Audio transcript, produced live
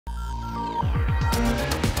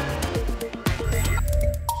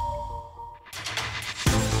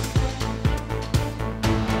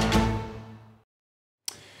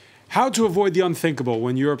How to avoid the unthinkable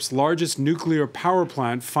when Europe's largest nuclear power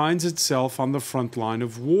plant finds itself on the front line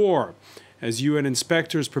of war. As UN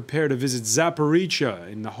inspectors prepare to visit Zaporizhzhia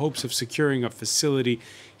in the hopes of securing a facility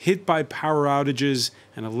hit by power outages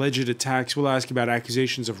and alleged attacks, we'll ask about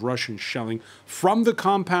accusations of Russian shelling from the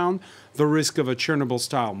compound, the risk of a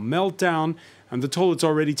Chernobyl-style meltdown, and the toll it's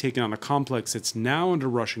already taken on a complex that's now under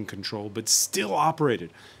Russian control but still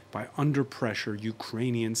operated by under-pressure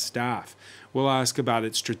Ukrainian staff. We'll ask about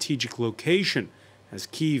its strategic location as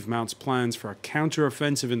Kyiv mounts plans for a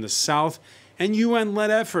counter-offensive in the south and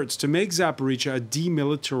UN-led efforts to make Zaporizhzhia a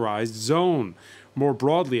demilitarized zone. More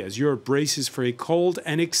broadly, as Europe braces for a cold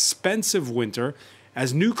and expensive winter,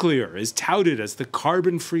 as nuclear is touted as the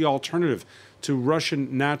carbon-free alternative to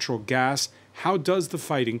Russian natural gas, how does the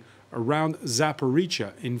fighting around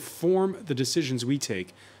Zaporizhzhia inform the decisions we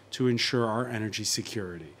take to ensure our energy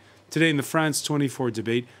security? Today in the France 24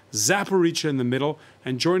 debate, Zaporizhzhia in the middle,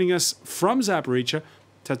 and joining us from Zaporizhzhia,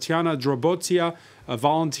 Tatiana Drobotsia, a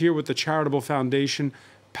volunteer with the charitable foundation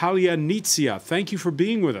Palyanitsia. Thank you for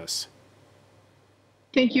being with us.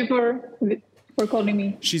 Thank you for calling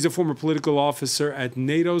me. She's a former political officer at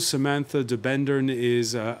NATO. Samantha de Bendern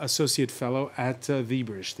is associate fellow at the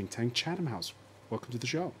British think tank Chatham House. Welcome to the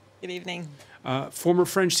show. Good evening. Former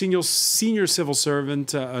French senior civil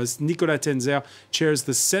servant Nicolas Tenzer chairs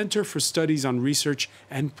the Center for Studies on Research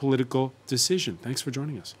and Political Decision. Thanks for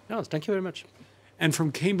joining us. No, thank you very much. And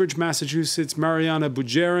from Cambridge, Massachusetts, Mariana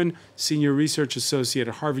Bujarin, senior research associate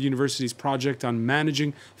at Harvard University's project on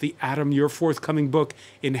managing the atom. Your forthcoming book,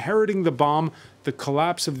 Inheriting the Bomb: The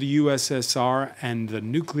Collapse of the USSR and the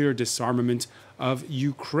Nuclear Disarmament of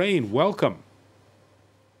Ukraine. Welcome.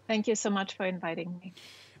 Thank you so much for inviting me.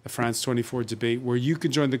 The France 24 debate, where you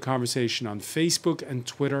can join the conversation on Facebook and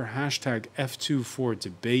Twitter, hashtag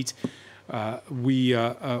F24debate. We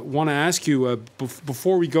want to ask you,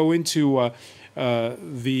 before we go into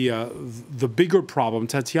the bigger problem,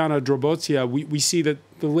 Tatiana Drobotsia, we see that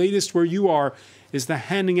the latest where you are is the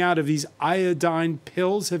handing out of these iodine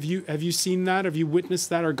pills. Have you seen that? Have you witnessed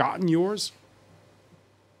that or gotten yours?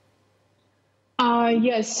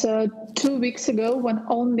 Yes, 2 weeks ago, when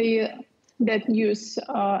only that news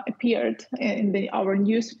appeared in our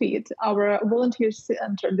news feed, our volunteer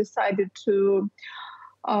center decided to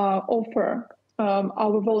offer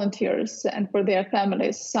our volunteers and for their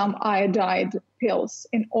families some iodide pills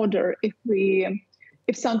in order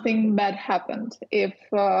if something bad happened, if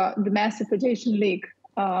the massive radiation leak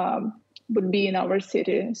would be in our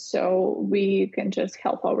city, so we can just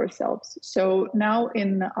help ourselves. So now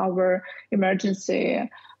in our emergency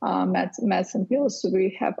medicine pills,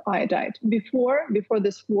 we have iodide. Before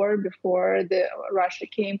this war, before Russia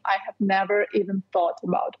came, I have never even thought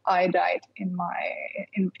about iodide in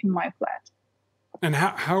my flat. And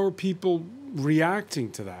how are people reacting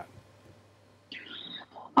to that?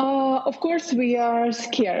 Of course, we are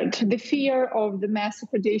scared. The fear of the massive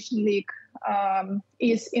radiation leak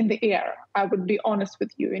is in the air. I would be honest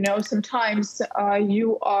with you. Sometimes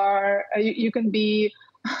you can be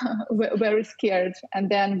very scared, and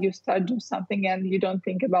then you start do something and you don't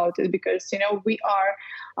think about it because we are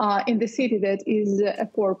in the city that is a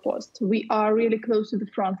forepost. We are really close to the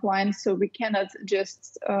front line, so we cannot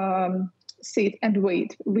just sit and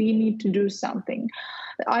wait. We need to do something.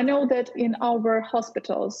 I know that in our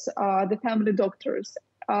hospitals, the family doctors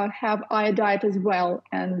have iodide as well,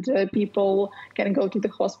 and people can go to the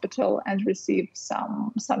hospital and receive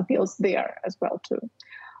some pills there as well too.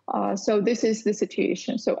 So this is the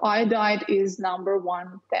situation. So iodide is number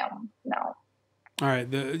one thing now. All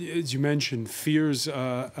right. As you mentioned, fears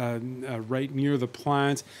right near the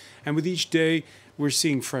plant. And with each day, we're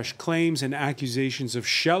seeing fresh claims and accusations of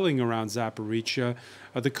shelling around Zaporizhzhia.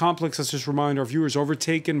 The complex, let's just remind our viewers,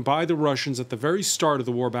 overtaken by the Russians at the very start of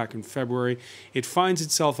the war back in February. It finds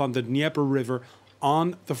itself on the Dnieper River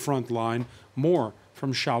on the front line. More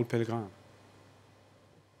from Charles Pellegrin.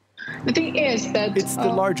 The thing is that it's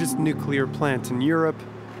the largest nuclear plant in Europe,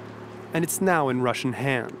 and it's now in Russian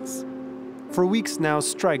hands. For weeks now,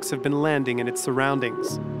 strikes have been landing in its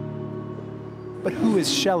surroundings. But who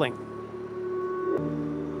is shelling?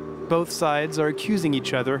 Both sides are accusing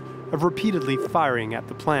each other of repeatedly firing at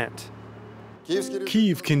the plant.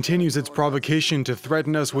 Kyiv continues its provocation to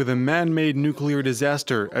threaten us with a man-made nuclear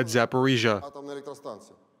disaster at Zaporizhzhia.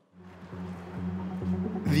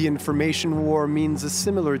 The information war means a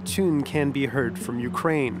similar tune can be heard from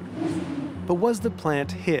Ukraine. But was the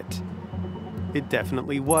plant hit? It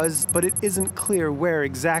definitely was, but it isn't clear where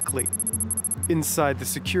exactly. Inside the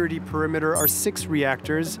security perimeter are 6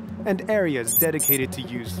 reactors and areas dedicated to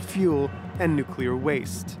used fuel and nuclear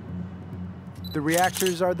waste. The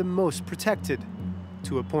reactors are the most protected,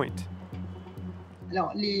 to a point.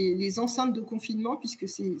 Alors, les enceintes de confinement, puisque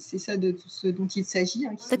c'est ça de ce dont il s'agit.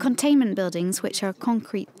 The containment buildings, which are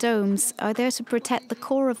concrete domes, are there to protect the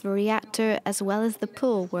core of the reactor as well as the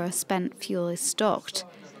pool where spent fuel is stocked.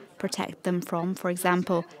 Protect them from, for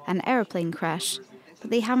example, an airplane crash. But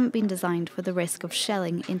they haven't been designed for the risk of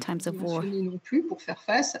shelling in times of war. Non plus pour faire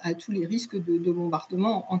face à tous les risques de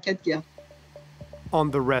bombardement en cas de guerre.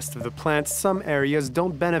 On the rest of the plant, some areas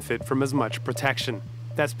don't benefit from as much protection.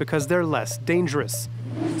 That's because they're less dangerous.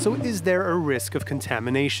 So is there a risk of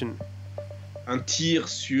contamination? A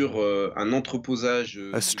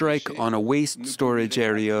strike on a waste storage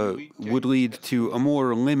area would lead to a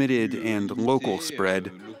more limited and local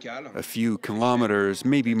spread, a few kilometers,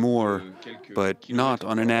 maybe more, but not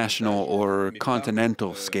on a national or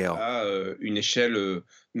continental scale.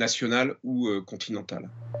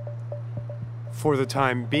 For the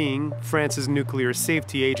time being, France's nuclear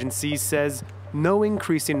safety agency says no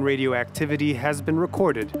increase in radioactivity has been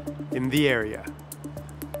recorded in the area.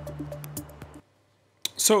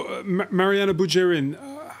 So, Mariana Bujerin,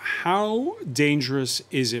 how dangerous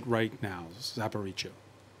is it right now, Zaporizhzhia?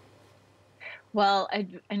 Well,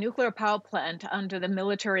 a nuclear power plant under the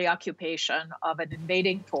military occupation of an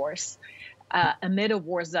invading force amid a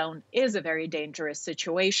war zone is a very dangerous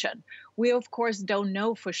situation. We, of course, don't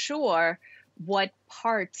know for sure what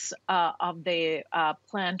parts of the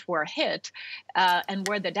plant were hit and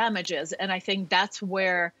where the damage is. And I think that's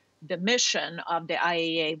where the mission of the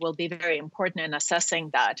IAEA will be very important in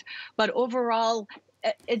assessing that. But overall,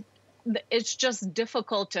 it's just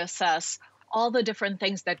difficult to assess all the different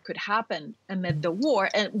things that could happen amid the war,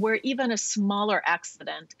 and where even a smaller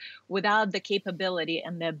accident without the capability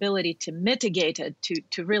and the ability to mitigate it,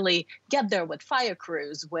 to really get there with fire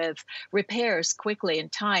crews, with repairs quickly in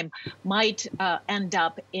time, might end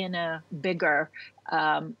up in a bigger,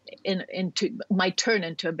 might turn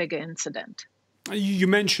into a bigger incident. You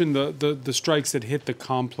mentioned the strikes that hit the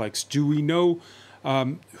complex. Do we know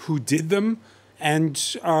who did them? And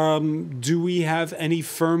do we have any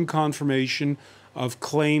firm confirmation of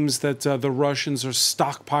claims that the Russians are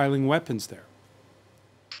stockpiling weapons there?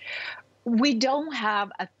 We don't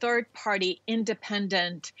have a third-party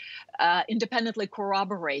independently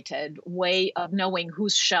corroborated way of knowing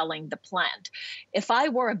who's shelling the plant. If I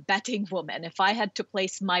were a betting woman, if I had to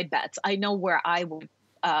place my bets, I know where I would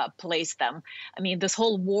place them. I mean, this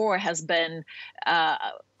whole war has been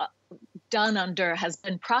has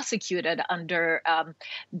been prosecuted under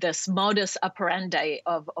this modus operandi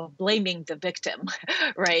of blaming the victim,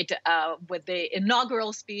 right? With the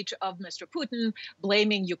inaugural speech of Mr. Putin,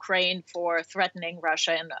 blaming Ukraine for threatening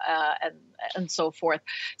Russia and so forth.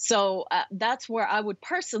 So that's where I would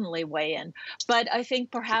personally weigh in. But I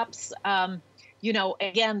think perhaps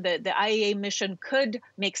again, the IAEA mission could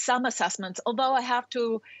make some assessments, although I have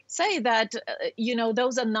to say that,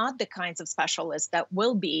 those are not the kinds of specialists that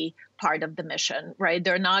will be part of the mission, right?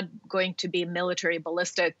 They're not going to be military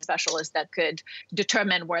ballistic specialists that could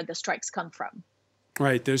determine where the strikes come from.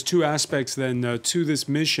 Right. There's two aspects then to this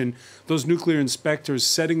mission. Those nuclear inspectors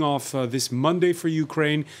setting off this Monday for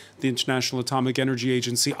Ukraine, the International Atomic Energy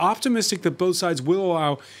Agency, optimistic that both sides will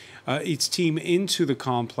allow its team into the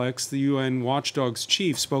complex. The UN watchdog's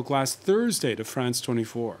chief spoke last Thursday to France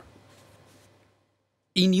 24.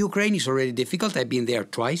 In Ukraine, it's already difficult. I've been there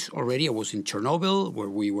twice already. I was in Chernobyl, where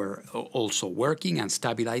we were also working and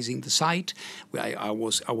stabilizing the site. I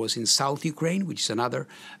was in South Ukraine, which is another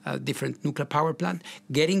different nuclear power plant.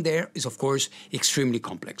 Getting there is, of course, extremely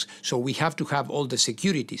complex. So we have to have all the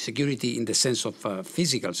security in the sense of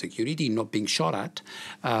physical security, not being shot at,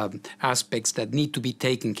 aspects that need to be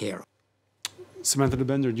taken care of. Samantha de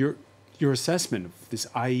Bender, your assessment of this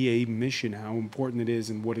IAEA mission, how important it is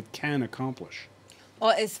and what it can accomplish.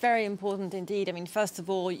 Well, it's very important indeed. I mean, first of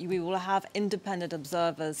all, we will have independent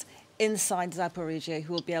observers inside Zaporizhzhia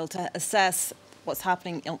who will be able to assess what's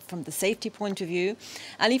happening from the safety point of view.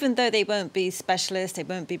 And even though they won't be specialists, they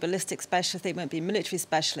won't be ballistic specialists, they won't be military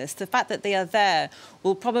specialists, the fact that they are there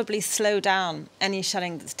will probably slow down any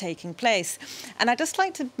shelling that's taking place. And I'd just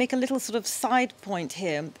like to make a little sort of side point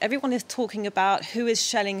here. Everyone is talking about who is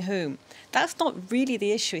shelling whom. That's not really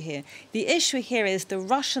the issue here. The issue here is the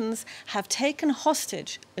Russians have taken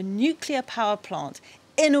hostage a nuclear power plant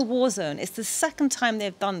in a war zone. It's the second time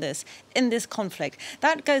they've done this in this conflict.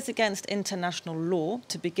 That goes against international law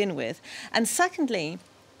to begin with. And secondly,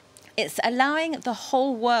 it's allowing the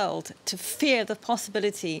whole world to fear the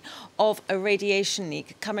possibility of a radiation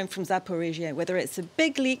leak coming from Zaporizhzhia. Whether it's a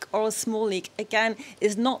big leak or a small leak, again,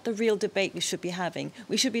 is not the real debate we should be having.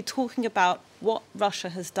 We should be talking about what Russia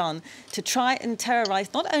has done to try and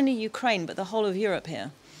terrorize not only Ukraine, but the whole of Europe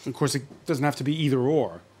here. Of course, it doesn't have to be either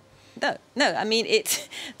or. No. I mean,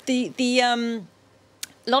 a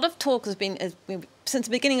lot of talk has been since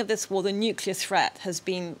the beginning of this war. The nuclear threat has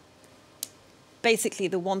been basically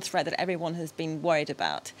the one threat that everyone has been worried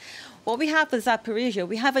about. What we have with Zaporizhzhia,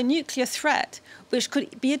 we have a nuclear threat which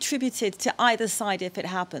could be attributed to either side if it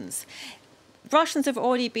happens. Russians have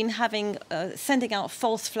already been sending out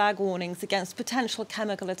false flag warnings against potential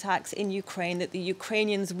chemical attacks in Ukraine that the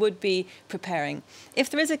Ukrainians would be preparing. If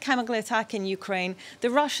there is a chemical attack in Ukraine, the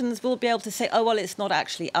Russians will be able to say, oh, well, it's not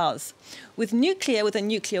actually us. With a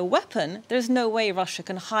nuclear weapon, there's no way Russia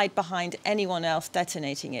can hide behind anyone else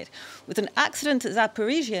detonating it. With an accident at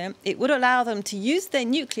Zaporizhzhia, it would allow them to use their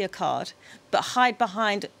nuclear card, but hide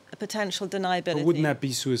behind a potential deniability. But wouldn't that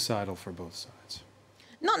be suicidal for both sides?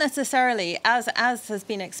 Not necessarily. As has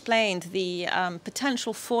been explained, the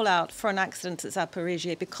potential fallout for an accident at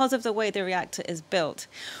Zaporizhzhia, because of the way the reactor is built,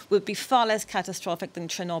 would be far less catastrophic than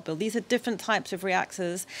Chernobyl. These are different types of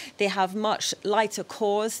reactors. They have much lighter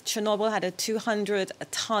cores. Chernobyl had a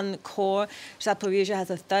 200-ton core. Zaporizhzhia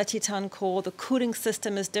has a 30-ton core. The cooling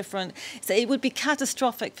system is different. So it would be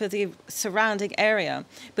catastrophic for the surrounding area,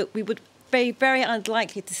 but we would be very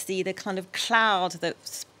unlikely to see the kind of cloud that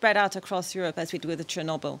spread out across Europe as we do with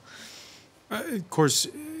Chernobyl. Of course,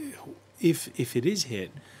 if it is hit,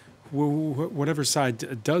 whatever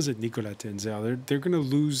side does it, Nicolette and Zel, they're going to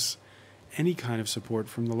lose any kind of support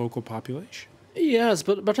from the local population. Yes,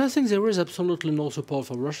 but I think there is absolutely no support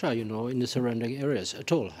for Russia, in the surrounding areas at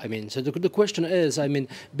all. I mean, so the question is,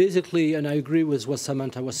 basically, and I agree with what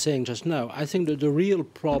Samantha was saying just now, I think that the real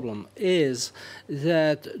problem is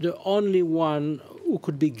that the only one who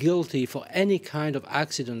could be guilty for any kind of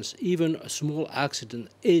accidents, even a small accident,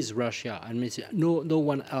 is Russia, and no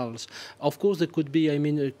one else. Of course, there could be,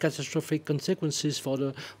 catastrophic consequences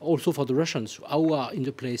also for the Russians who are in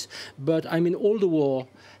the place. But, all the war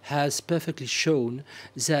has perfectly shown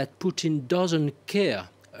that Putin doesn't care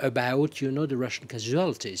about, the Russian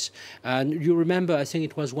casualties. And you remember, I think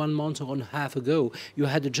it was 1 month or a half ago, you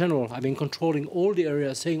had the general, controlling all the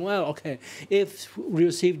areas, saying, well, okay, if we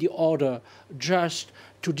receive the order just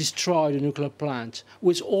to destroy the nuclear plant,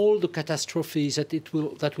 with all the catastrophes that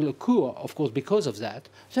will occur, of course, because of that,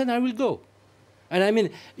 then I will go. And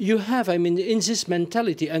you have, in this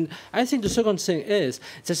mentality, and I think the second thing is,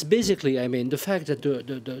 that's basically, the fact that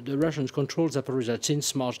the Russians control Zaporizhzhia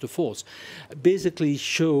since March the 4th, basically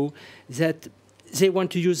show that they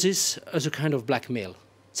want to use this as a kind of blackmail.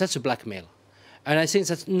 That's a blackmail. And I think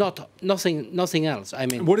that's nothing else.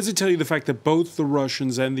 What does it tell you, the fact that both the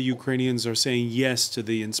Russians and the Ukrainians are saying yes to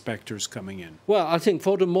the inspectors coming in? Well, I think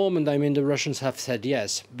for the moment, the Russians have said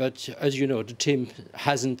yes. But as you know, the team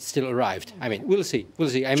hasn't still arrived. We'll see.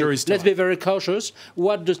 Let's be very cautious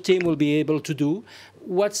what the team will be able to do.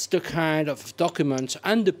 What's the kind of documents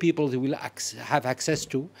and the people they will have access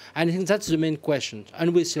to? And I think that's the main question.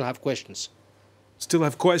 And we still have questions. Still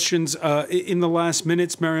have questions. In the last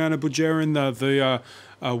minutes, Mariana Bujerin, the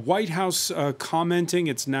White House commenting,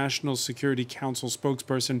 its National Security Council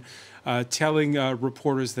spokesperson, telling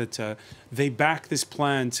reporters that they back this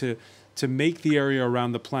plan to make the area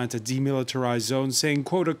around the plant a demilitarized zone, saying,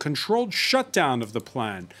 quote, a controlled shutdown of the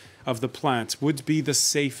plant would be the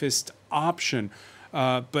safest option.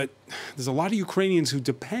 But there's a lot of Ukrainians who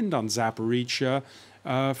depend on Zaporizhzhia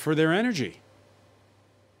for their energy.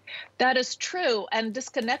 That is true. And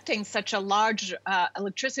disconnecting such a large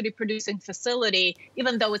electricity-producing facility,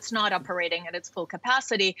 even though it's not operating at its full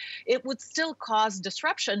capacity, it would still cause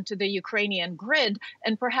disruption to the Ukrainian grid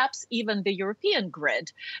and perhaps even the European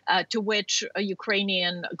grid, to which a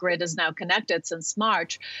Ukrainian grid is now connected since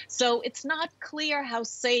March. So it's not clear how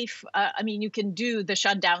safe, you can do the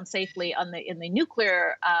shutdown safely in the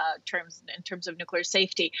nuclear terms, in terms of nuclear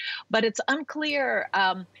safety, but it's unclear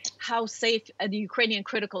how safe the Ukrainian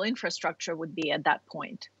critical infrastructure would be at that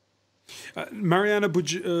point. Mariana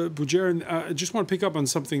Bujerin, I just want to pick up on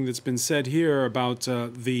something that's been said here about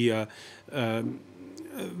the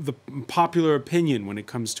popular opinion when it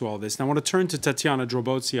comes to all this. And I want to turn to Tatiana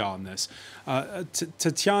Drobotsia on this.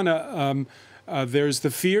 Tatiana, there's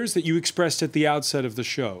the fears that you expressed at the outset of the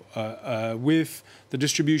show with the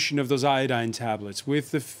distribution of those iodine tablets,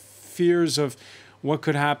 with the fears of what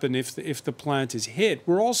could happen if the plant is hit.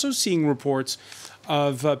 We're also seeing reports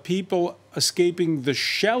of people escaping the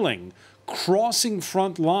shelling, crossing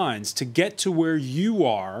front lines to get to where you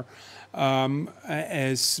are,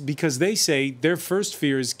 because they say their first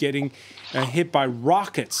fear is getting hit by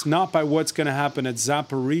rockets, not by what's going to happen at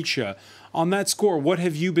Zaporizhzhia. On that score, what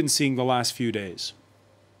have you been seeing the last few days?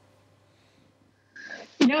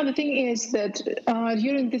 The thing is that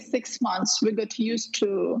during the 6 months, we got used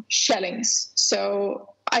to shellings. So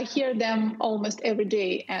I hear them almost every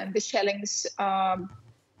day, and the shellings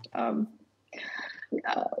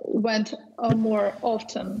went more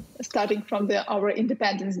often, starting from our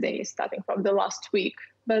Independence Day, starting from the last week.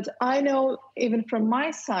 But I know, even from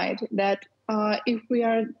my side, that if we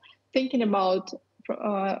are thinking about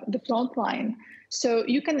the front line, so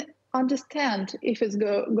you can understand if it's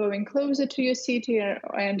going closer to your city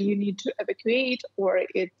and you need to evacuate, or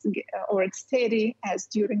it's steady as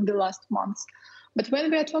during the last months. But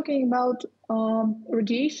when we are talking about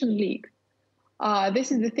radiation leak,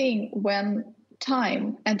 this is the thing when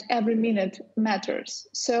time and every minute matters.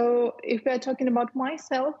 So if we are talking about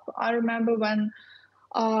myself, I remember when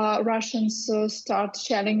Russians start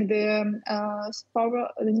shelling the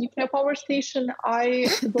nuclear power station, I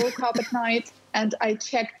woke up at night and I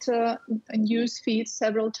checked a news feed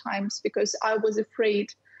several times because I was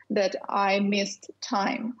afraid that I missed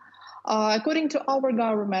time. According to our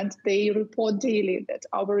government, they report daily that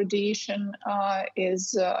our radiation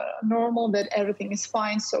is normal, that everything is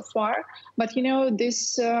fine so far. But you know,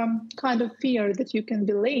 this kind of fear that you can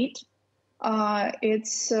be late,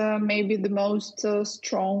 it's maybe the most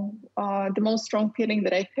strong feeling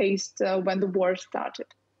that I faced when the war started.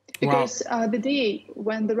 Because the day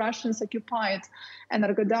when the Russians occupied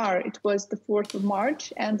Energodar, it was the 4th of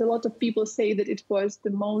March, and a lot of people say that it was the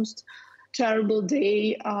most terrible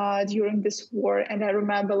day during this war. And I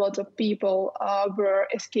remember a lot of people were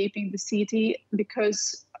escaping the city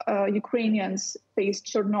because Ukrainians faced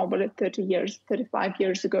Chernobyl 35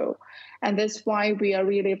 years ago. And that's why we are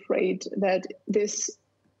really afraid that this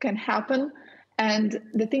can happen. And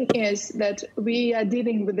the thing is that we are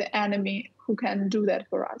dealing with the enemy who can do that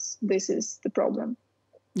for us. This is the problem.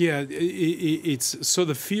 Yeah, it's so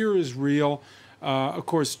the fear is real. Of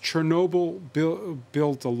course, Chernobyl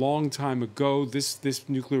built a long time ago. This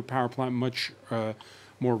nuclear power plant much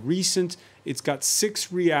more recent. It's got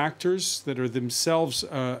 6 reactors that are themselves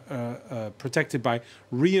protected by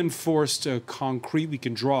reinforced concrete. We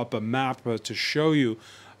can draw up a map to show you.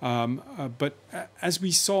 But as we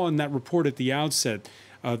saw in that report at the outset,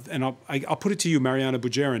 and I'll put it to you, Mariana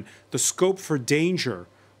Bujerin, the scope for danger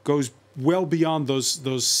goes well beyond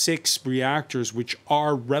those 6 reactors, which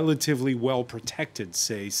are relatively well protected,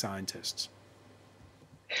 say scientists.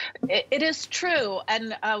 It is true.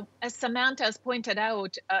 And as Samantha has pointed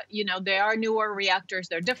out, you know, there are newer reactors,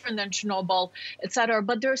 they're different than Chernobyl, et cetera,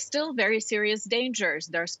 but there are still very serious dangers.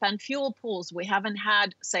 There are spent fuel pools. We haven't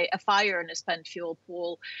had, say, a fire in a spent fuel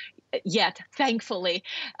pool yet, thankfully,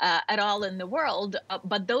 at all in the world.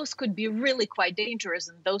 But those could be really quite dangerous,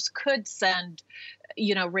 and those could send,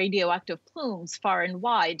 you know, radioactive plumes far and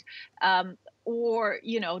wide. Or,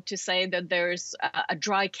 you know, to say that there's a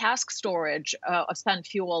dry cask storage of spent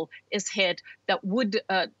fuel is hit that would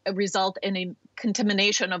result in a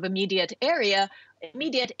contamination of immediate area,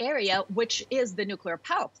 which is the nuclear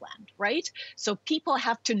power plant, right? So people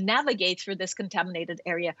have to navigate through this contaminated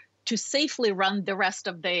area to safely run the rest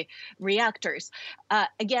of the reactors.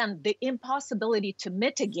 Again, the impossibility to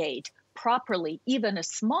mitigate properly even a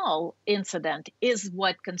small incident is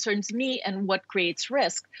what concerns me and what creates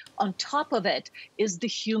risk. On top of it is the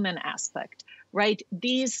human aspect, right?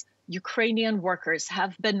 These Ukrainian workers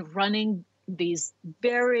have been running these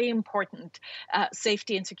very important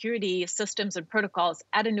safety and security systems and protocols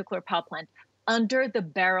at a nuclear power plant under the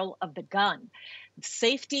barrel of the gun.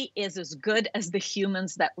 Safety is as good as the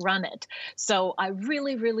humans that run it. So I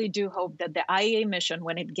really, really do hope that the IAEA mission,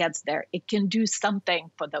 when it gets there, it can do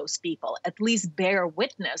something for those people, at least bear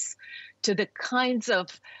witness to the kinds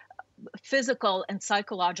of physical and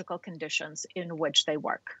psychological conditions in which they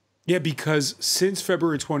work. Yeah, because since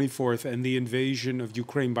February 24th and the invasion of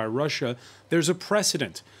Ukraine by Russia, there's a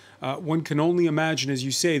precedent. One can only imagine, as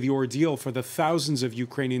you say, the ordeal for the thousands of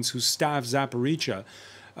Ukrainians who staff Zaporizhzhia.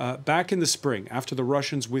 Back in the spring, after the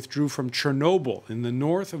Russians withdrew from Chernobyl in the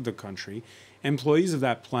north of the country, employees of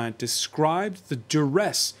that plant described the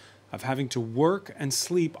duress of having to work and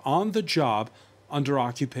sleep on the job under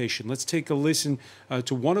occupation. Let's take a listen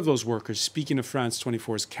to one of those workers speaking to France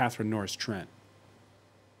 24's Catherine Norris-Trent.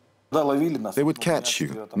 They would catch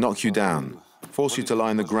you, knock you down, force you to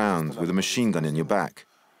lie on the ground with a machine gun in your back.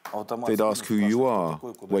 They'd ask who you are,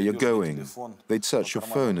 where you're going. They'd search your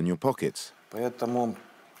phone and your pockets.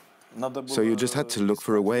 So you just had to look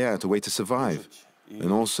for a way out, a way to survive, and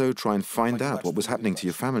also try and find out what was happening to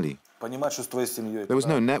your family. There was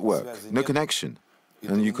no network, no connection,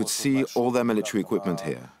 and you could see all their military equipment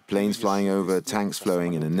here, planes flying over, tanks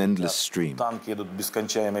flowing in an endless stream.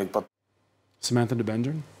 Samantha de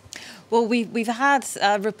Bendern? Well, we've had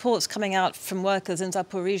reports coming out from workers in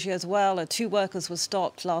Zaporizhzhia as well. 2 workers were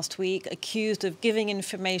stopped last week, accused of giving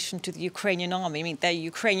information to the Ukrainian army. I mean, they're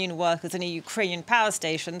Ukrainian workers in a Ukrainian power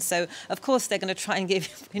station, so of course they're going to try and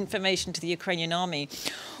give information to the Ukrainian army.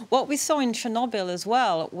 What we saw in Chernobyl as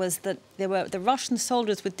well was that the Russian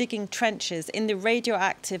soldiers were digging trenches in the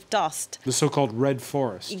radioactive dust. The so-called Red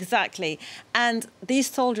Forest. Exactly. And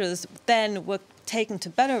these soldiers then were taken to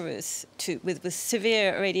Belarus with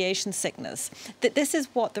severe radiation sickness. This is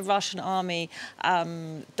what the Russian army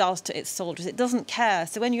does to its soldiers. It doesn't care.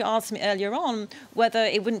 So when you asked me earlier on whether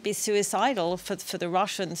it wouldn't be suicidal for the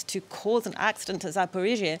Russians to cause an accident at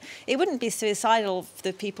Zaporizhzhia, it wouldn't be suicidal for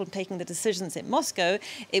the people taking the decisions in Moscow.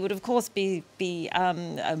 It would, of course, be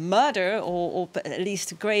a murder or at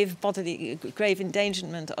least grave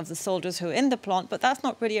endangerment of the soldiers who are in the plant, but that's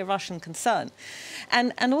not really a Russian concern.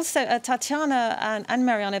 And also, Tatiana and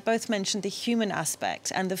Mariana both mentioned the human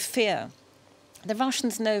aspect and the fear. The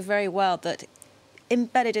Russians know very well that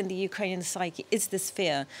embedded in the Ukrainian psyche is this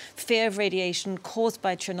fear of radiation caused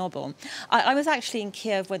by Chernobyl. I was actually in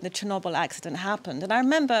Kiev when the Chernobyl accident happened, and I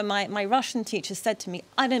remember my Russian teacher said to me,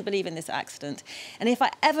 I don't believe in this accident, and if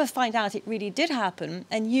I ever find out it really did happen,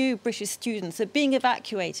 and you British students are being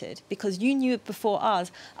evacuated because you knew it before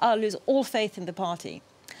us, I'll lose all faith in the party.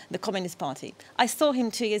 The Communist Party. I saw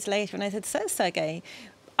him 2 years later and I said, so Sergei,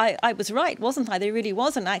 I was right, wasn't I? There really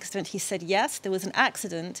was an accident. He said, yes, there was an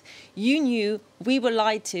accident. You knew, we were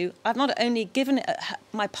lied to. I've not only given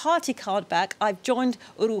my party card back, I've joined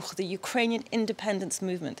Ruch, the Ukrainian independence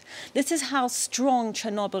movement. This is how strong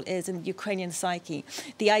Chernobyl is in the Ukrainian psyche.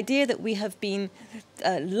 The idea that we have been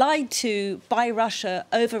lied to by Russia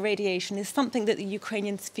over radiation is something that the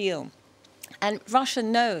Ukrainians feel. And Russia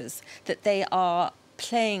knows that they are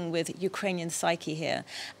playing with Ukrainian psyche here,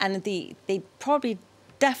 and they probably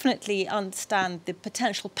definitely understand the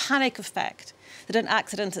potential panic effect that an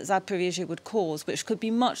accident at Zaporizhzhia would cause, which could be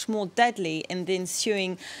much more deadly in the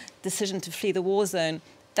ensuing decision to flee the war zone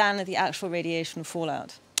than the actual radiation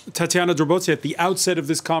fallout. Tatiana Zaporizhzhia, at the outset of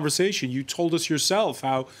this conversation, you told us yourself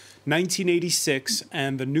how 1986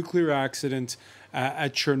 and the nuclear accident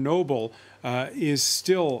at Chernobyl is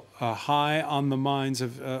still high on the minds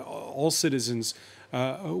of all citizens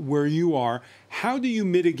where you are. How do you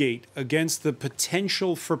mitigate against the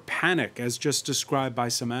potential for panic, as just described by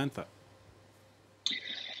Samantha?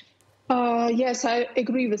 Yes, I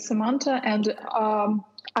agree with Samantha, and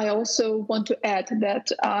I also want to add that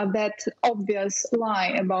that obvious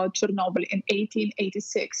lie about Chernobyl in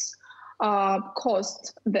 1886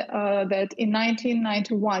 caused that in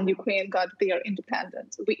 1991 Ukraine got their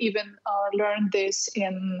independence. We even learned this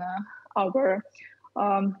in our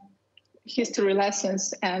history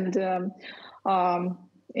lessons and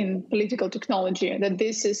in political technology, that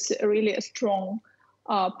this is really a strong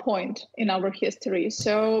point in our history.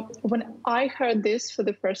 So when I heard this for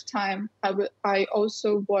the first time, I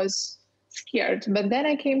also was scared. But then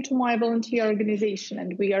I came to my volunteer organization,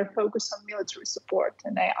 and we are focused on military support.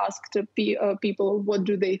 And I asked people, what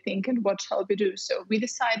do they think and what shall we do? So we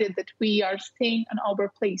decided that we are staying in our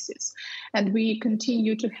places, and we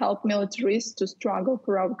continue to help militaries to struggle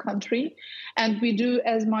for our country. And we do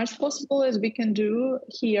as much possible as we can do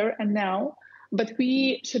here and now. But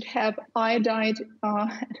we should have iodine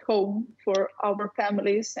at home for our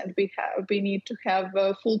families, and we need to have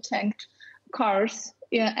full tanked cars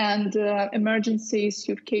and emergency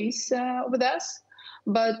suitcase with us.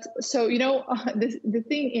 But so, you know, the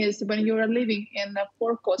thing is, when you are living in a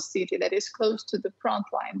four-coast city that is close to the front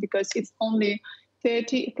line, because it's only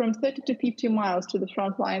from 30 to 50 miles to the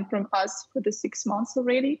front line from us for the 6 months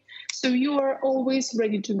already, so you are always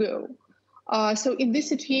ready to go. So in this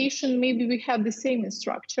situation, maybe we have the same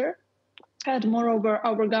structure. And moreover,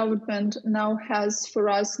 our government now has for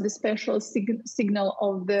us the special signal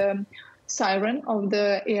of the siren of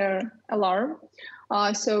the air alarm.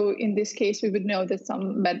 So in this case, we would know that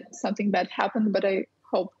something bad happened, but I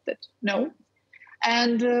hope that no.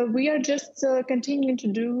 And we are just continuing to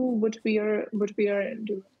do what we are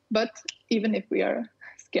doing. But even if we are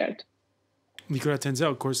scared. Nicola Tenzel,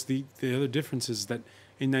 of course, the other difference is that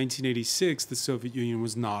in 1986, the Soviet Union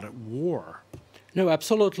was not at war. No,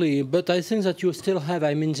 absolutely. But I think that you still have,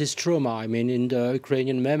 this trauma, in the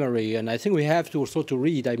Ukrainian memory. And I think we have to also to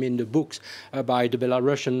read, the books by the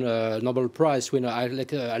Belarusian Nobel Prize winner,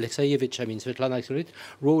 Alexeyevich, Svetlana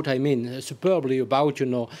wrote, superbly about,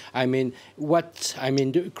 what,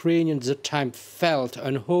 the Ukrainians at the time felt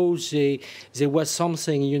and how there was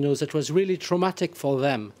something, that was really traumatic for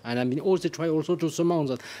them. And they try also to surmount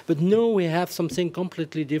that. But now we have something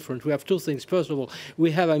completely different. We have two things. First of all,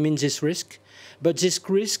 we have, this risk. But this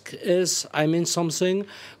risk is, I mean, something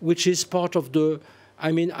which is part of the,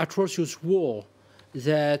 I mean, atrocious war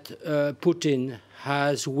that Putin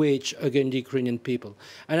has waged against the Ukrainian people.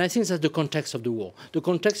 And I think that's the context of the war. The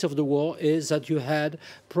context of the war is that you had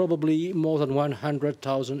probably more than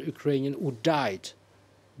 100,000 Ukrainians who died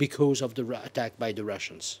because of the attack by the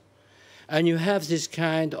Russians. And you have this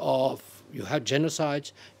kind of, you have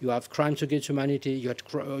genocides, you have crimes against humanity, you had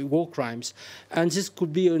war crimes, and this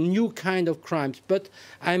could be a new kind of crimes. But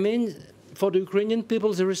I mean, for the Ukrainian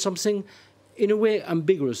people, there is something, in a way,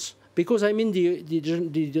 ambiguous. Because, I mean,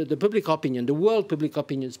 the public opinion, the world public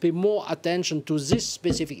opinions pay more attention to this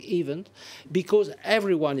specific event because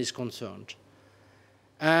everyone is concerned.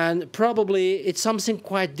 And probably it's something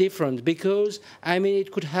quite different because, I mean,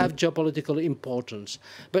 it could have geopolitical importance.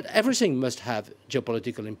 But everything must have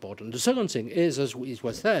geopolitical importance. The second thing is, as it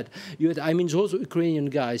was said, you had, I mean, those Ukrainian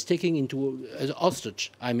guys taken into as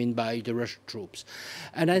hostage, I mean, by the Russian troops.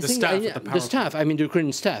 And I think the staff, I mean, the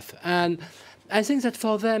Ukrainian staff. And I think that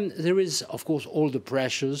for them, there is, of course, all the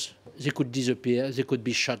pressures. They could disappear. They could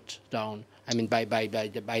be shut down. I mean, by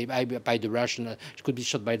the Russian. It could be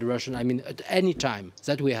shot by the Russian. I mean, at any time.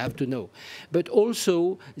 That we have to know. But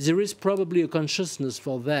also, there is probably a consciousness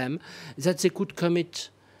for them that they could commit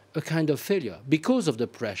a kind of failure because of the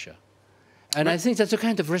pressure. And I think that's a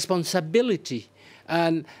kind of responsibility.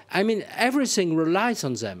 And I mean, everything relies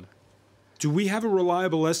on them. Do we have a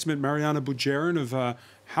reliable estimate, Mariana Bujerin, of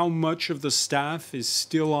how much of the staff is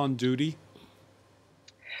still on duty?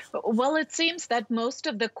 Well, it seems that most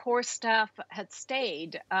of the core staff had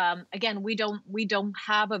stayed. Again, we don't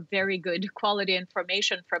have a very good quality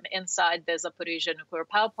information from inside the Zaporizhzhia nuclear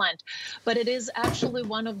power plant, but it is actually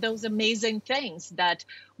one of those amazing things that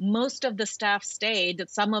most of the staff stayed. That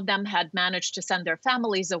some of them had managed to send their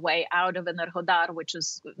families away out of Enerhodar, which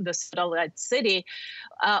is the satellite city,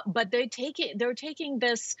 but they're taking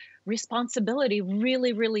this responsibility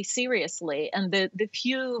really, really seriously. And the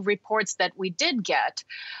few reports that we did get,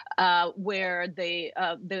 where the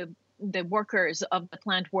workers of the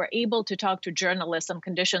plant were able to talk to journalists on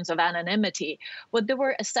conditions of anonymity, what they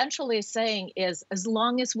were essentially saying is, as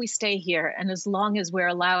long as we stay here and as long as we're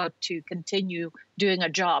allowed to continue doing our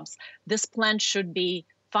jobs, this plant should be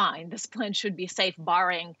fine. This plant should be safe,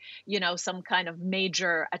 barring, some kind of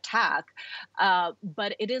major attack.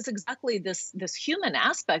 But it is exactly this human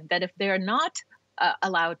aspect that if they're not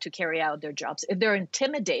allowed to carry out their jobs, if they're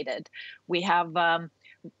intimidated, we have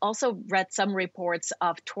also read some reports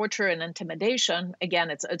of torture and intimidation.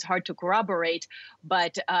 Again, it's hard to corroborate,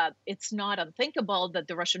 but it's not unthinkable that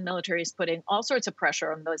the Russian military is putting all sorts of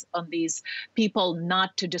pressure on these people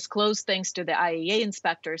not to disclose things to the IAEA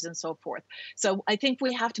inspectors and so forth. So I think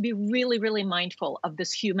we have to be really, really mindful of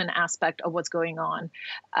this human aspect of what's going on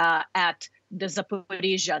at the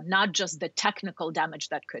Zaporizhzhia, not just the technical damage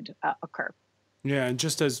that could occur. Yeah, and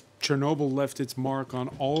just as Chernobyl left its mark on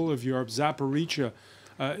all of Europe, Zaporizhzhia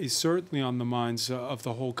is certainly on the minds of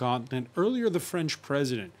the whole continent. Earlier, the French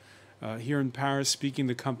president here in Paris speaking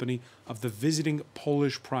the company of the visiting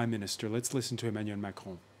Polish prime minister. Let's listen to Emmanuel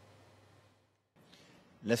Macron.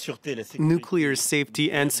 Nuclear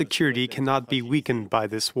safety and security cannot be weakened by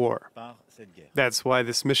this war. That's why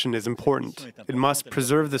this mission is important. It must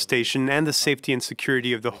preserve the station and the safety and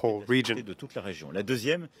security of the whole region.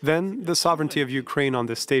 Then, the sovereignty of Ukraine on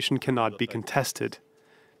this station cannot be contested.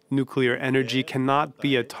 Nuclear energy cannot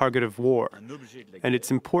be a target of war, and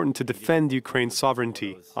it's important to defend Ukraine's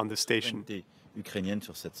sovereignty on the station.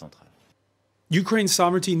 Ukraine's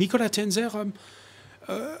sovereignty, Nicolas Tenzer,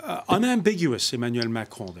 unambiguous, Emmanuel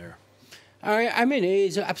Macron there. I mean,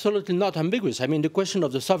 it's absolutely not ambiguous. I mean, the question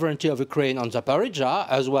of the sovereignty of Ukraine on Zaporizhzhia,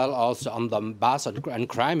 as well as on Donbass and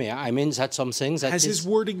Crimea, I mean, that's something that has his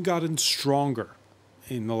wording gotten stronger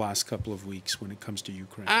in the last couple of weeks when it comes to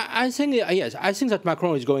Ukraine? I think, yes, I think that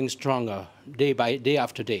Macron is going stronger day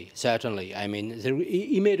after day, certainly. I mean,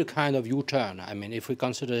 he made a kind of U-turn. I mean, if we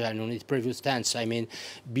consider his previous stance, I mean,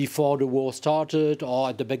 before the war started or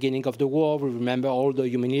at the beginning of the war, we remember all the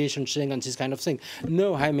humiliation thing and this kind of thing.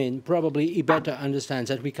 No, I mean, probably he better understands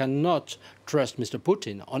that we cannot trust Mr.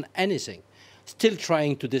 Putin on anything. Still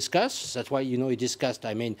trying to discuss. That's why, he discussed,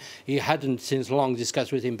 I mean, he hadn't since long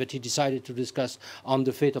discussed with him, but he decided to discuss on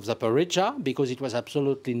the fate of Zaporizhzhia because it was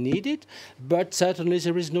absolutely needed. But certainly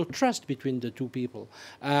there is no trust between the two people.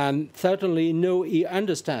 And certainly, he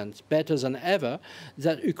understands better than ever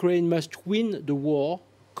that Ukraine must win the war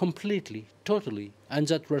completely, totally, and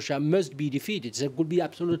that Russia must be defeated. There could be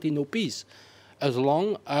absolutely no peace as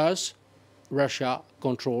long as Russia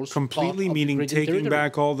controls completely, meaning taking territory.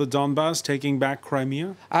 back all the Donbass, taking back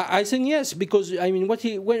Crimea? I think yes, because I mean, when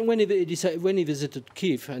he visited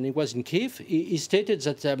Kiev, and he was in Kiev, he stated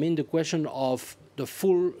that the question of the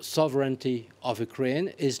full sovereignty of Ukraine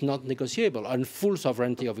is not negotiable, and full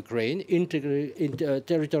sovereignty of Ukraine,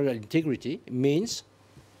 territorial integrity, means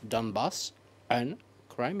Donbass and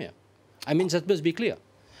Crimea. I mean, that must be clear.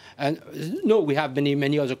 And no, we have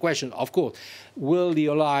many other questions. Of course, will the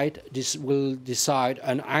Allied will decide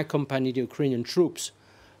and accompany the Ukrainian troops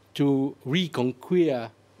to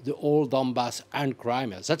reconquer the old Donbass and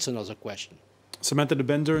Crimea? That's another question. Samantha de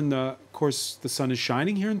Bender, and of course, the sun is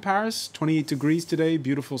shining here in Paris. 28 degrees today,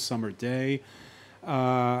 beautiful summer day.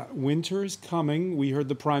 Winter is coming. We heard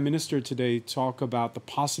the Prime Minister today talk about the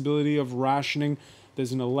possibility of rationing.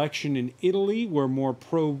 There's an election in Italy where more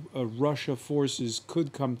pro-Russia forces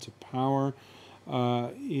could come to power.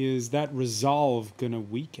 Is that resolve going to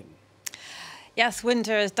weaken? Yes,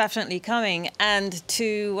 winter is definitely coming. And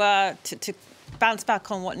to bounce back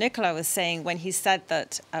on what Nicola was saying when he said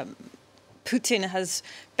that Putin has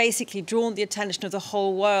basically drawn the attention of the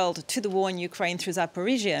whole world to the war in Ukraine through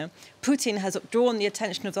Zaporizhzhia. Putin has drawn the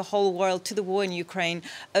attention of the whole world to the war in Ukraine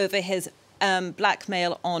over his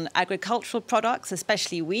blackmail on agricultural products,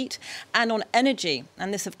 especially wheat, and on energy.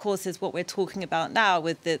 And this, of course, is what we're talking about now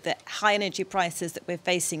with the high energy prices that we're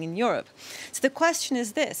facing in Europe. So the question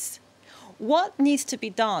is this: what needs to be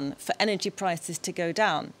done for energy prices to go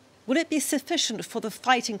down? Will it be sufficient for the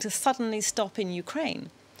fighting to suddenly stop in Ukraine?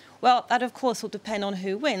 Well, that, of course, will depend on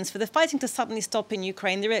who wins. For the fighting to suddenly stop in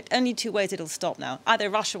Ukraine, there are only two ways it'll stop now. Either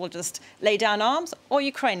Russia will just lay down arms or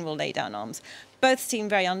Ukraine will lay down arms. Both seem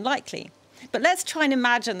very unlikely. But let's try and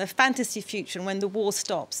imagine the fantasy future when the war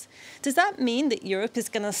stops. Does that mean that Europe is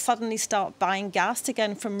going to suddenly start buying gas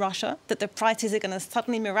again from Russia? That the prices are going to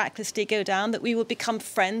suddenly miraculously go down? That we will become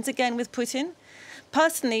friends again with Putin?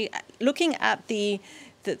 Personally, looking at the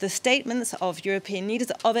statements of European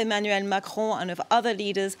leaders, of Emmanuel Macron and of other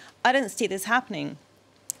leaders, I don't see this happening.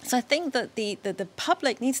 So I think that the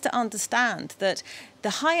public needs to understand that the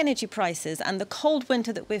high energy prices and the cold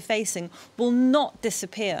winter that we're facing will not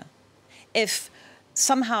disappear if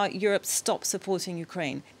somehow Europe stops supporting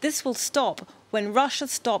Ukraine. This will stop when Russia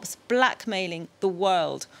stops blackmailing the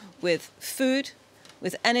world with food,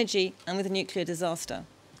 with energy, and with a nuclear disaster.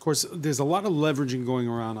 Of course, there's a lot of leveraging going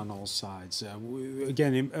around on all sides.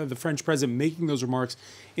 Again, the French president making those remarks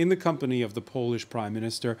in the company of the Polish prime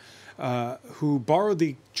minister, who borrowed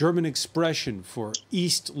the German expression for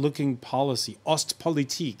east-looking policy,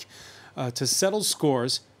 Ostpolitik, to settle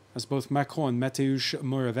scores, as both Macron and Mateusz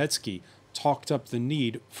Morawiecki talked up the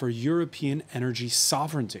need for European energy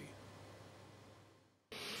sovereignty.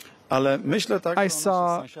 I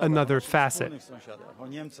saw another facet.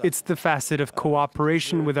 It's the facet of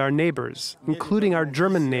cooperation with our neighbors, including our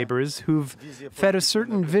German neighbors, who've fed a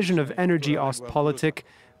certain vision of energy Ostpolitik,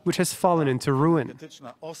 which has fallen into ruin.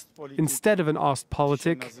 Instead of an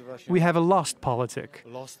Ostpolitik, we have a lost politic,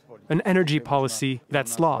 an energy policy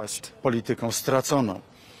that's lost.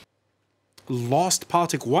 Lost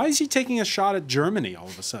politic. Why is he taking a shot at Germany all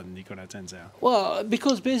of a sudden, Nicola Tenzer? Well,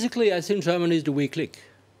 because basically I think Germany is the weak link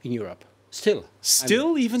in Europe. Still,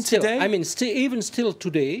 today? I mean, even still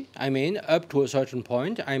today, I mean, up to a certain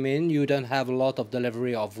point, I mean, you don't have a lot of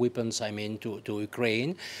delivery of weapons, I mean, to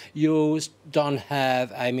Ukraine. You don't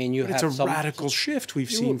have, I mean, you have it's a radical shift we've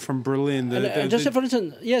seen from Berlin. Just for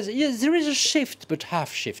instance, yes, there is a shift, but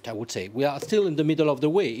half shift, I would say. We are still in the middle of the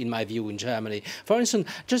way, in my view, in Germany. For instance,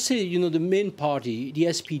 just say, you know, the main party, the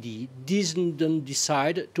SPD, didn't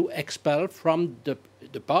decide to expel from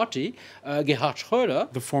the party, Gerhard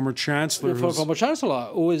Schröder, the former chancellor,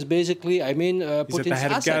 who is basically, I mean, Putin's at the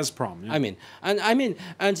head asset. of Gazprom. Yeah.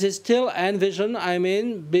 And they still envision, I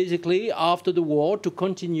mean, basically after the war to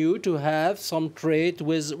continue to have some trade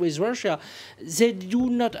with Russia. They do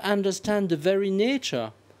not understand the very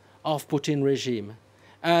nature of Putin regime,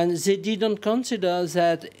 and they didn't consider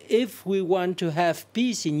that if we want to have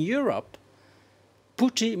peace in Europe,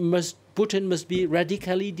 Putin must be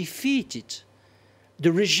radically defeated.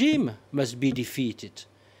 The regime must be defeated.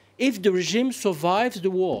 If the regime survives the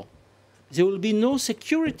war, there will be no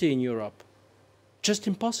security in Europe. Just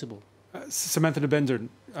impossible. Samantha de Bender,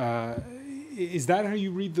 is that how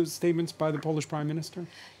you read the statements by the Polish Prime Minister?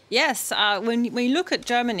 Yes, when you look at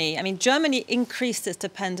Germany, I mean, Germany increased its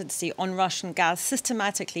dependency on Russian gas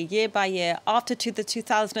systematically year by year after the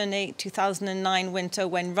 2008-2009 winter,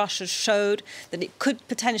 when Russia showed that it could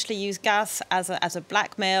potentially use gas as a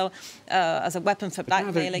blackmail, as a weapon for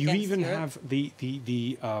blackmail against Europe. You even have the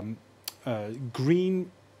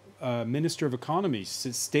green Minister of Economy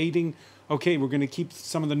stating, okay, we're going to keep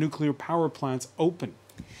some of the nuclear power plants open.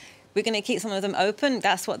 We're going to keep some of them open.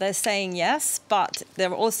 That's what they're saying, yes. But there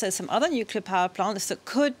are also some other nuclear power plants that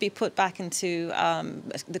could be put back into,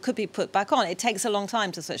 that could be put back on. It takes a long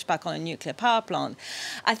time to switch back on a nuclear power plant.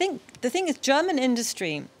 I think the thing is, German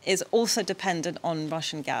industry is also dependent on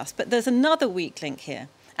Russian gas. But there's another weak link here,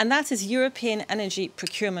 and that is European energy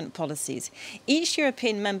procurement policies. Each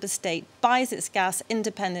European member state buys its gas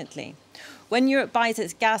independently. When Europe buys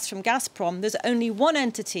its gas from Gazprom, there's only one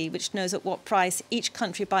entity which knows at what price each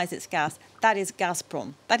country buys its gas. That is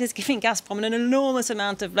Gazprom. That is giving Gazprom an enormous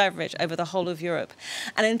amount of leverage over the whole of Europe.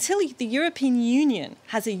 And until the European Union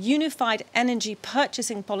has a unified energy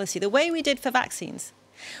purchasing policy, the way we did for vaccines,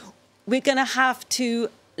 we're going to have to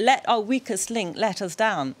let our weakest link let us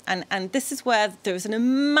down. And this is where there is a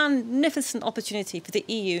magnificent opportunity for the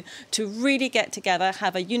EU to really get together,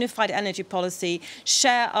 have a unified energy policy,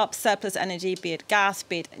 share up surplus energy, be it gas,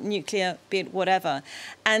 be it nuclear, be it whatever.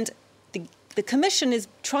 And the Commission is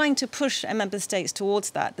trying to push member states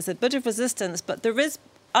towards that. There's a bit of resistance, but there is,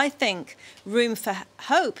 I think, room for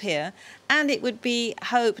hope here. And it would be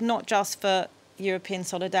hope not just for European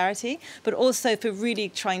solidarity, but also for really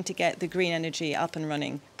trying to get the green energy up and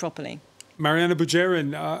running properly. Mariana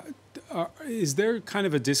Bujerin, is there kind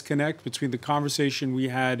of a disconnect between the conversation we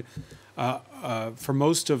had for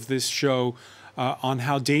most of this show on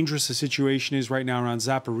how dangerous the situation is right now around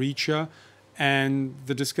Zaporizhzhia and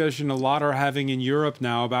the discussion a lot are having in Europe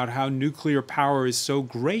now about how nuclear power is so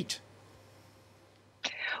great?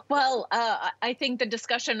 Well, I think the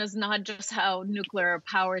discussion is not just how nuclear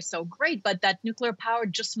power is so great, but that nuclear power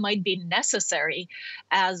just might be necessary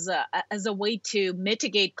as a way to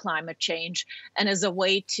mitigate climate change and as a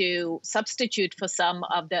way to substitute for some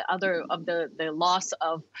of the loss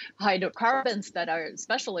of hydrocarbons that are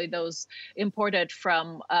especially those imported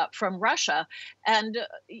from Russia. And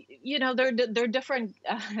you know, there are different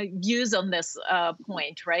views on this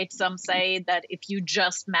point, right? Some say that if you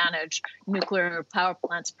just manage nuclear power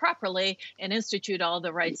plants properly and institute all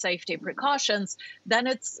the right safety precautions, then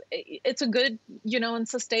it's a good, you know, and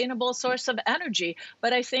sustainable source of energy.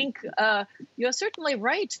 But I think you're certainly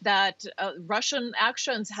right that Russian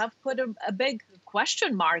actions have put a big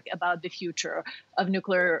question mark about the future of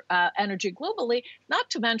nuclear energy globally, not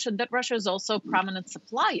to mention that Russia is also a prominent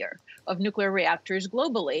supplier of nuclear reactors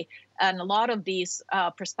globally. And a lot of these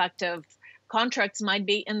prospective contracts might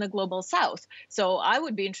be in the global south. So I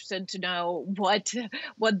would be interested to know what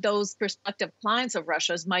those prospective clients of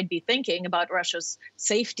Russia's might be thinking about Russia's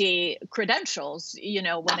safety credentials, you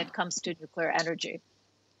know, when it comes to nuclear energy.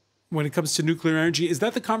 When it comes to nuclear energy, is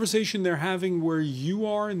that the conversation they're having where you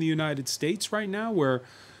are in the United States right now, where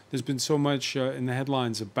there's been so much in the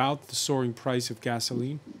headlines about the soaring price of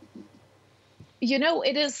gasoline? You know,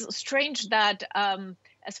 it is strange that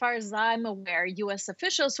as far as I'm aware, U.S.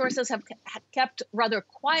 official sources have kept rather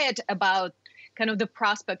quiet about kind of the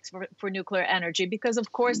prospects for nuclear energy, because,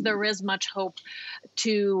 of course, there is much hope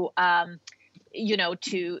to, you know,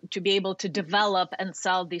 to be able to develop and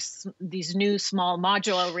sell these new small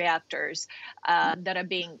modular reactors that are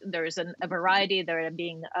being, there's a variety that are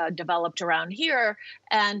being developed around here,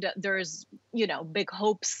 and there's, you know, big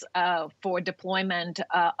hopes for deployment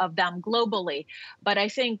of them globally. But I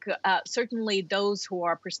think certainly those who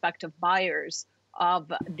are prospective buyers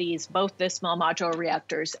of these, both the small modular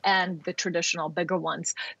reactors and the traditional bigger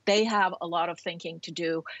ones, they have a lot of thinking to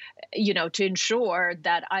do, you know, to ensure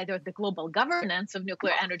that either the global governance of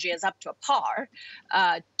nuclear energy is up to a par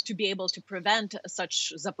to be able to prevent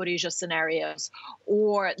such Zaporizhzhia scenarios,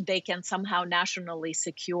 or they can somehow nationally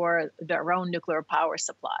secure their own nuclear power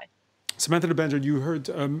supply. Samantha de Bender, you heard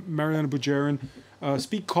Mariana Bujerin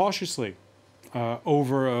speak cautiously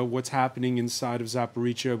over what's happening inside of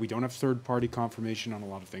Zaporizhzhia. We don't have third-party confirmation on a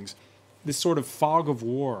lot of things. This sort of fog of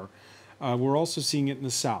war, we're also seeing it in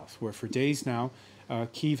the south, where for days now,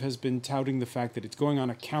 Kyiv has been touting the fact that it's going on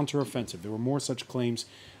a counteroffensive. There were more such claims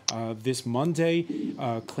this Monday,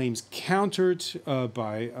 claims countered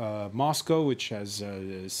by Moscow, which has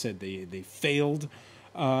said they failed.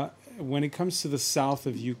 When it comes to the south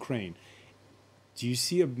of Ukraine, do you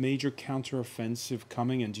see a major counteroffensive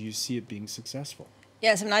coming, and do you see it being successful?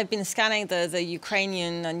 Yes, I mean, I've been scanning the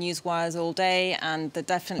Ukrainian news wires all day, and there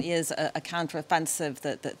definitely is a counteroffensive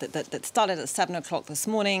that started at 7 o'clock this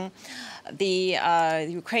morning. The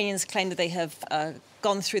Ukrainians claim that they have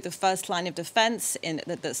gone through the first line of defense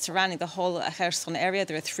that's surrounding the whole Kherson area.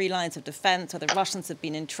 There are 3 lines of defense where the Russians have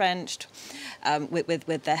been entrenched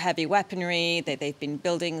with their heavy weaponry. They've been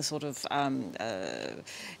building sort of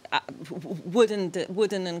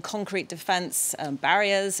wooden and concrete defense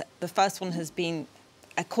barriers. The first one has been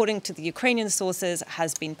according to the Ukrainian sources,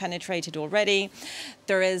 has been penetrated already.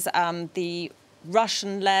 There is the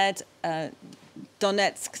Russian-led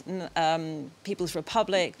Donetsk People's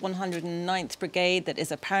Republic 109th Brigade that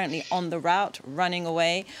is apparently on the route, running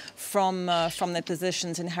away from their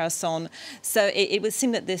positions in Kherson. So it would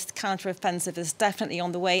seem that this counteroffensive is definitely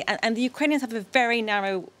on the way. And the Ukrainians have a very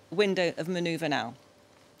narrow window of maneuver now.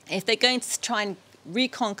 If they're going to try and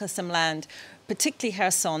reconquer some land, particularly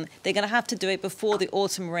Kherson, they're going to have to do it before the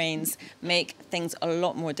autumn rains make things a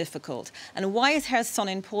lot more difficult. And why is Kherson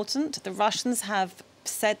important? The Russians have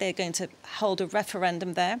said they're going to hold a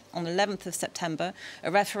referendum there on the 11th of September, a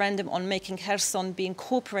referendum on making Kherson be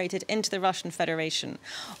incorporated into the Russian Federation.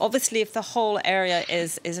 Obviously, if the whole area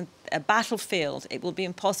is a battlefield, it will be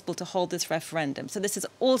impossible to hold this referendum. So this is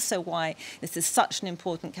also why this is such an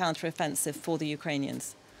important counteroffensive for the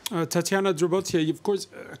Ukrainians. Tatiana Zaporizhzhia, of course,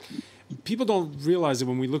 people don't realize it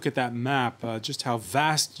when we look at that map, just how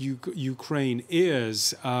vast Ukraine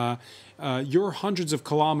is. You're hundreds of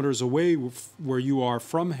kilometers away where you are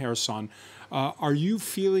from Kherson. Are you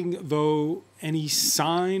feeling, though, any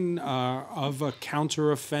sign of a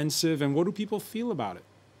counteroffensive, and what do people feel about it?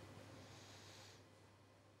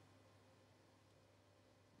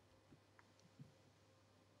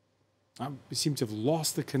 We seem to have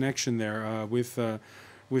lost the connection there with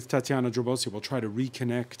Tatiana Zaporizhzhia. We'll try to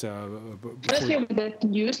reconnect. Honestly, with that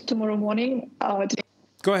news tomorrow morning.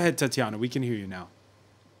 Go ahead, Tatiana. We can hear you now.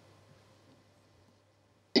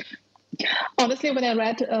 Honestly, when I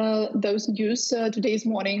read those news today's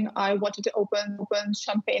morning, I wanted to open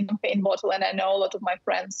champagne bottle, and I know a lot of my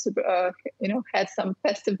friends, had some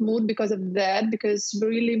festive mood because of that. Because we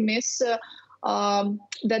really miss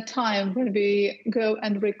that time when we go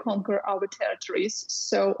and reconquer our territories.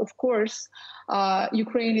 So, of course,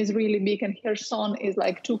 Ukraine is really big, and Kherson is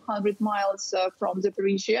like 200 miles from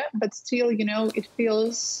Zaporizhzhia. But still, it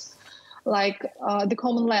feels like the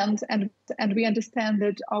common land, and we understand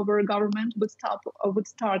that our government would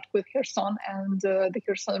start with Kherson and the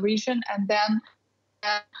Kherson region, and then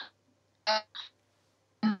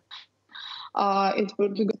it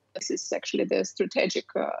would be good. This is actually the strategic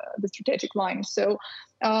line. So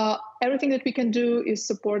everything that we can do is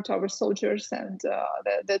support our soldiers, and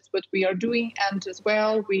that's what we are doing. And as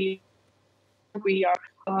well, we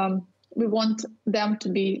want them to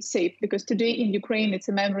be safe, because today in Ukraine, it's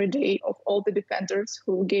a memory day of all the defenders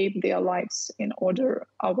who gave their lives in order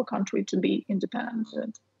our country to be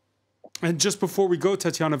independent. And just before we go,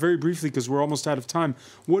 Tatiana, very briefly, because we're almost out of time,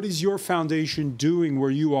 what is your foundation doing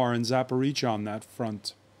where you are in Zaporizhzhia on that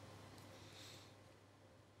front?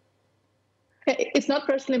 It's not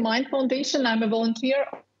personally my foundation. I'm a volunteer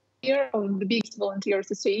of the biggest volunteer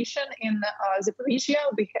association in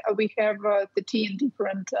Zaporizhzhia. We have 13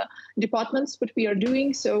 different departments what we are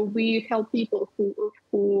doing. So we help people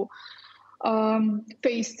who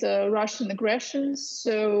faced Russian aggression.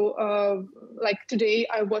 So like today,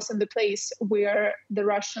 I was in the place where the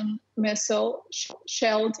Russian missile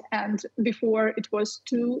shelled, and before it was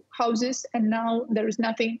 2 houses, and now there is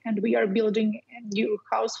nothing, and we are building a new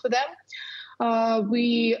house for them.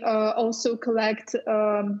 We also collect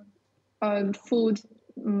food,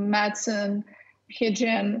 medicine,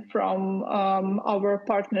 hygiene from our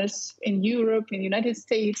partners in Europe, in the United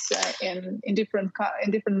States, in different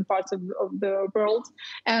parts of the world,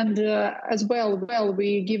 and as well,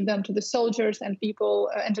 we give them to the soldiers and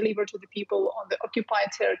people, and deliver to the people on the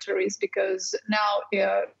occupied territories, because now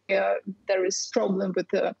there is problem with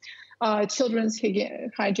the children's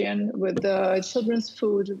hygiene, with the children's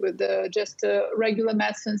food, with just regular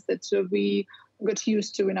medicines that we got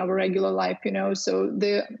used to in our regular life, So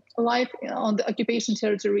the life on the occupation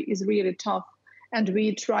territory is really tough, and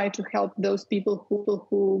we try to help those people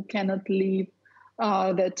who cannot leave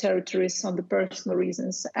their territories on the personal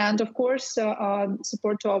reasons. And of course,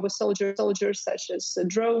 support to our soldiers, such as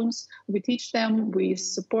drones. We teach them, we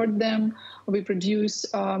support them, we produce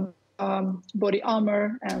body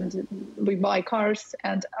armor, and we buy cars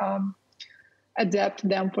and adapt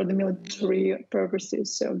them for the military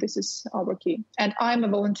purposes. So this is our key. And I'm a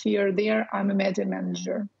volunteer there. I'm a media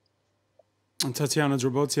manager. And Tatiana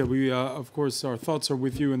Zaporizhzhia, we, of course, our thoughts are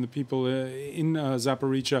with you and the people in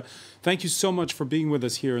Zaporizhzhia. Thank you so much for being with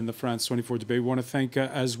us here in the France 24 debate. We want to thank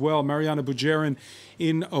as well Mariana Bujerin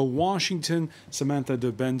in Washington, Samantha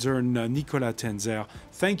de Benzer, and Nicolas Tenzer.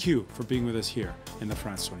 Thank you for being with us here in the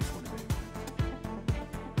France 24 debate.